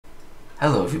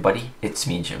Hello everybody, it's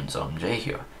me Jones OMJ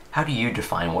here. How do you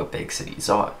define what big cities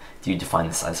are? Do you define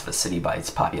the size of a city by its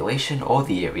population or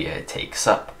the area it takes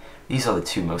up? These are the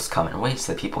two most common ways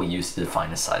that people use to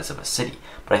define the size of a city,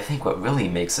 but I think what really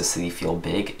makes a city feel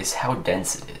big is how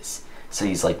dense it is.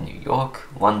 Cities like New York,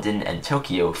 London, and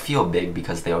Tokyo feel big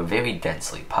because they are very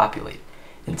densely populated.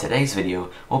 In today's video,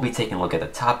 we'll be taking a look at the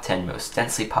top 10 most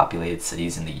densely populated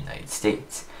cities in the United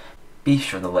States. Be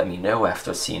sure to let me know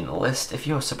after seeing the list if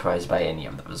you're surprised by any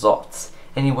of the results.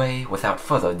 Anyway, without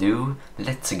further ado,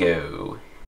 let's go!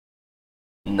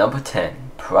 Number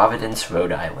 10. Providence,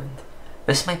 Rhode Island.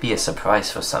 This might be a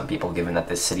surprise for some people given that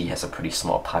this city has a pretty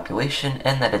small population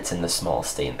and that it's in the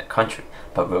smallest state in the country,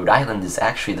 but Rhode Island is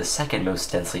actually the second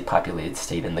most densely populated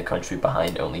state in the country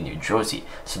behind only New Jersey,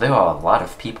 so there are a lot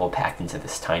of people packed into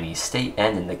this tiny state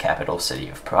and in the capital city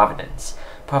of Providence.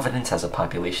 Providence has a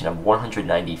population of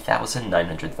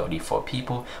 190,934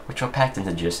 people, which are packed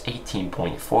into just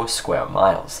 18.4 square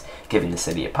miles, giving the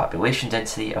city a population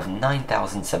density of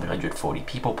 9,740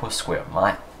 people per square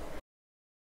mile.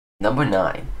 Number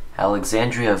 9.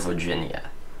 Alexandria, Virginia.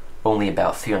 Only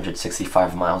about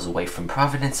 365 miles away from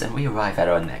Providence and we arrive at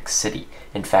our next city.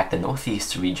 In fact, the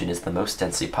Northeast region is the most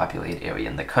densely populated area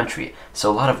in the country,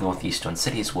 so a lot of northeastern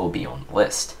cities will be on the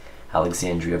list.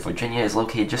 Alexandria, Virginia is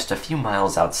located just a few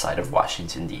miles outside of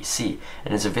Washington, D.C.,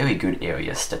 and is a very good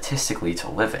area statistically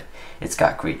to live in. It's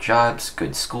got great jobs,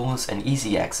 good schools, and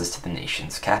easy access to the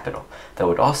nation's capital, though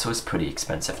it also is pretty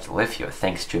expensive to live here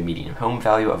thanks to a median home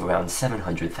value of around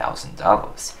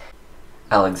 $700,000.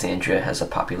 Alexandria has a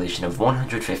population of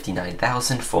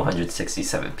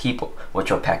 159,467 people,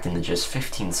 which are packed into just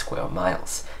 15 square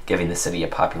miles, giving the city a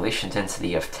population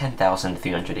density of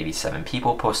 10,387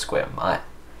 people per square mile.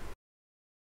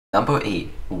 Number 8.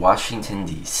 Washington,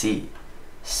 D.C.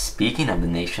 Speaking of the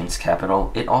nation's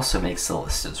capital, it also makes the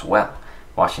list as well.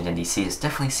 Washington, D.C. has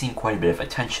definitely seen quite a bit of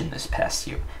attention this past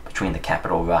year, between the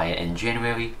Capitol riot in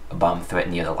January, a bomb threat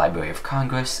near the Library of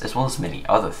Congress, as well as many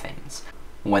other things.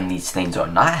 When these things are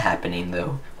not happening,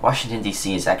 though, Washington,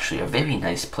 D.C. is actually a very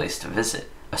nice place to visit,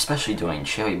 especially during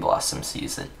cherry blossom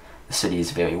season. The city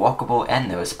is very walkable and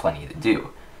there is plenty to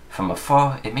do. From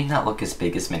afar, it may not look as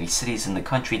big as many cities in the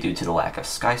country due to the lack of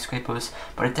skyscrapers,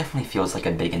 but it definitely feels like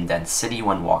a big and dense city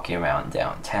when walking around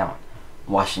downtown.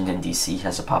 Washington, D.C.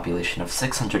 has a population of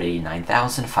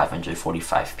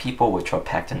 689,545 people, which are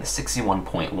packed into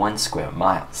 61.1 square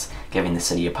miles, giving the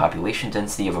city a population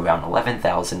density of around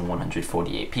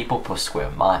 11,148 people per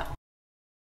square mile.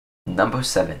 Number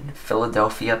 7.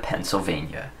 Philadelphia,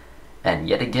 Pennsylvania. And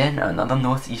yet again, another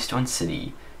northeastern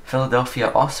city.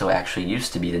 Philadelphia also actually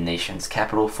used to be the nation's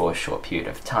capital for a short period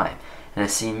of time, and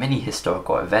has seen many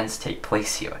historical events take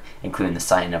place here, including the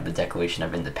signing of the Declaration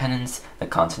of Independence, the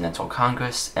Continental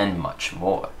Congress, and much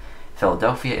more.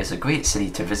 Philadelphia is a great city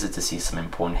to visit to see some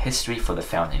important history for the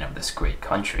founding of this great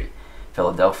country.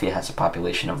 Philadelphia has a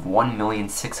population of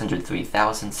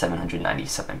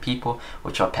 1,603,797 people,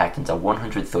 which are packed into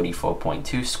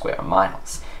 134.2 square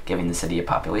miles, giving the city a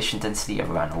population density of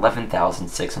around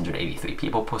 11,683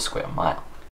 people per square mile.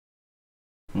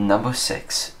 Number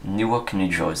 6. Newark, New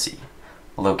Jersey.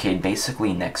 Located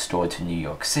basically next door to New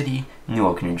York City,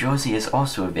 Newark, New Jersey is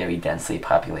also a very densely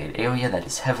populated area that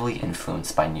is heavily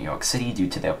influenced by New York City due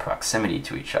to their proximity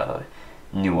to each other.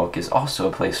 Newark is also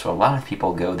a place where a lot of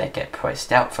people go that get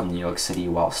priced out from New York City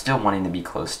while still wanting to be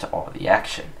close to all the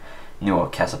action.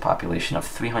 Newark has a population of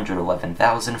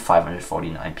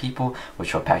 311,549 people,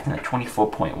 which are packed into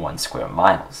 24.1 square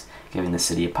miles, giving the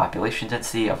city a population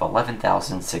density of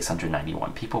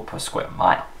 11,691 people per square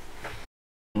mile.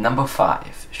 Number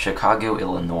 5. Chicago,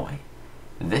 Illinois.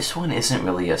 This one isn't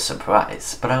really a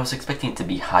surprise, but I was expecting it to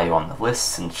be higher on the list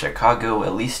since Chicago,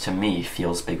 at least to me,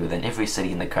 feels bigger than every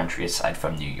city in the country aside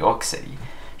from New York City.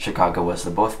 Chicago was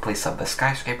the birthplace of the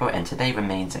skyscraper and today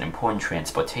remains an important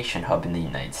transportation hub in the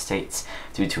United States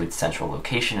due to its central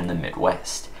location in the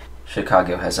Midwest.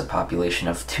 Chicago has a population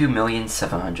of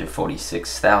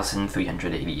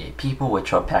 2,746,388 people,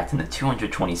 which are packed into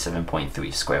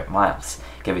 227.3 square miles,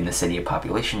 giving the city a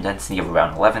population density of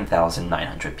around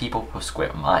 11,900 people per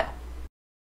square mile.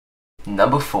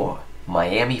 Number 4.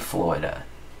 Miami, Florida.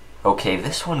 Okay,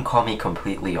 this one caught me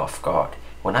completely off guard.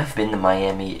 When I've been to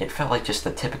Miami, it felt like just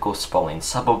a typical sprawling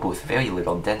suburb with very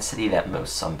little density that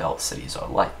most Sunbelt cities are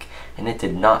like, and it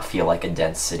did not feel like a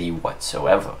dense city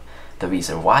whatsoever. The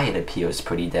reason why it appears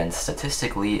pretty dense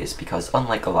statistically is because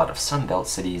unlike a lot of Sunbelt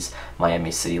cities, Miami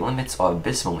city limits are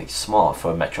abysmally small for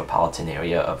a metropolitan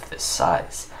area of this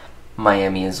size.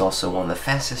 Miami is also one of the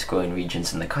fastest growing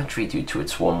regions in the country due to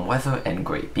its warm weather and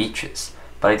great beaches.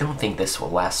 But I don't think this will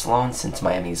last long since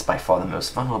Miami is by far the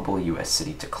most vulnerable US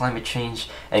city to climate change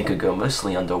and could go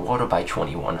mostly underwater by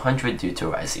 2100 due to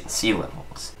rising sea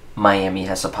levels. Miami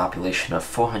has a population of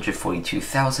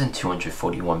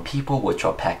 442,241 people, which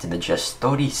are packed into just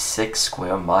 36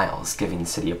 square miles, giving the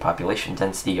city a population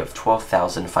density of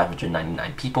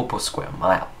 12,599 people per square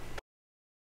mile.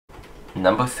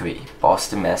 Number 3.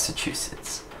 Boston,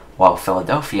 Massachusetts. While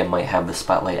Philadelphia might have the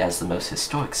spotlight as the most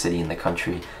historic city in the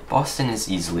country, Boston is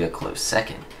easily a close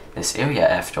second. This area,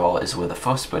 after all, is where the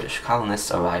first British colonists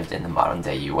arrived in the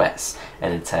modern-day US,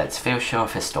 and it's had its fair share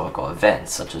of historical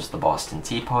events such as the Boston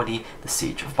Tea Party, the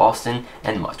Siege of Boston,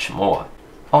 and much more.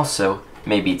 Also,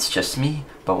 maybe it's just me,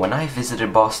 but when I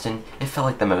visited Boston, it felt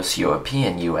like the most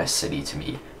European US city to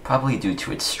me, probably due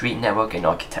to its street network and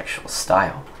architectural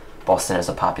style. Boston has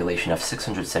a population of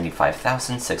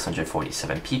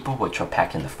 675,647 people, which are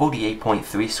packed into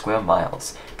 48.3 square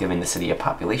miles, giving the city a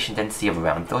population density of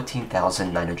around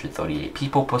 13,938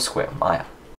 people per square mile.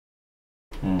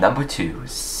 Number 2.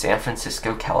 San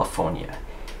Francisco, California.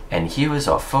 And here is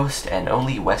our first and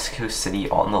only West Coast city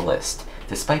on the list.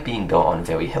 Despite being built on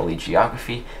very hilly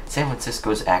geography, San Francisco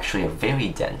is actually a very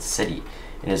dense city.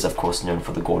 It is of course known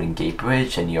for the Golden Gate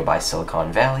Bridge and nearby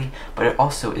Silicon Valley, but it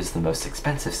also is the most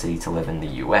expensive city to live in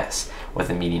the US, with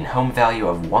a median home value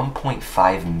of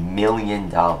 $1.5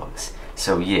 million.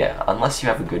 So yeah, unless you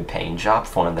have a good paying job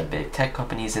for one of the big tech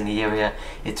companies in the area,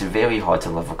 it's very hard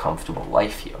to live a comfortable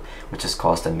life here, which has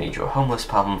caused a major homeless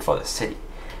problem for the city.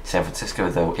 San Francisco,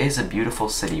 though, is a beautiful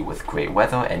city with great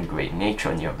weather and great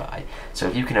nature nearby, so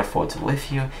if you can afford to live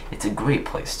here, it's a great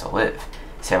place to live.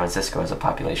 San Francisco has a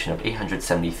population of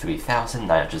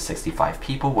 873,965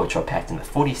 people, which are packed into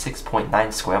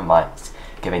 46.9 square miles,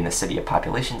 giving the city a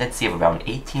population density of around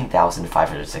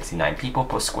 18,569 people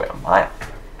per square mile.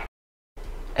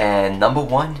 And number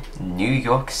 1, New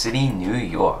York City, New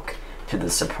York. To the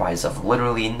surprise of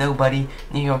literally nobody,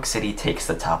 New York City takes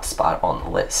the top spot on the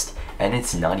list, and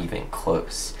it's not even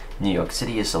close. New York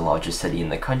City is the largest city in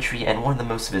the country and one of the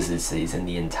most visited cities in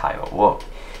the entire world.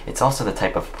 It's also the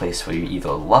type of place where you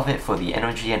either love it for the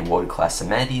energy and world-class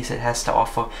amenities it has to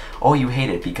offer, or you hate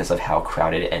it because of how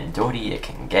crowded and dirty it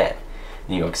can get.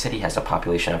 New York City has a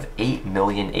population of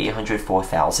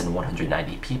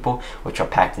 8,804,190 people, which are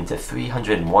packed into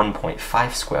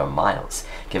 301.5 square miles,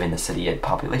 giving the city a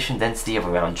population density of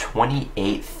around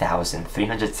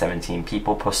 28,317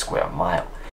 people per square mile.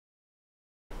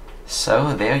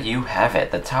 So there you have it,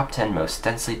 the top 10 most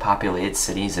densely populated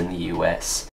cities in the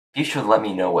US. You should let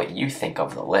me know what you think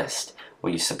of the list.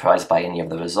 Were you surprised by any of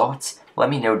the results? Let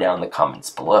me know down in the comments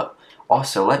below.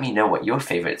 Also, let me know what your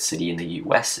favorite city in the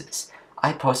US is.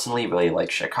 I personally really like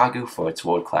Chicago for its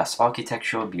world-class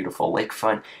architecture, beautiful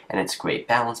lakefront, and its great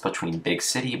balance between big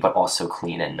city but also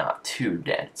clean and not too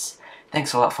dense.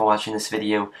 Thanks a lot for watching this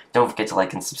video, don't forget to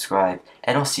like and subscribe,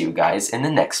 and I'll see you guys in the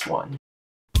next one.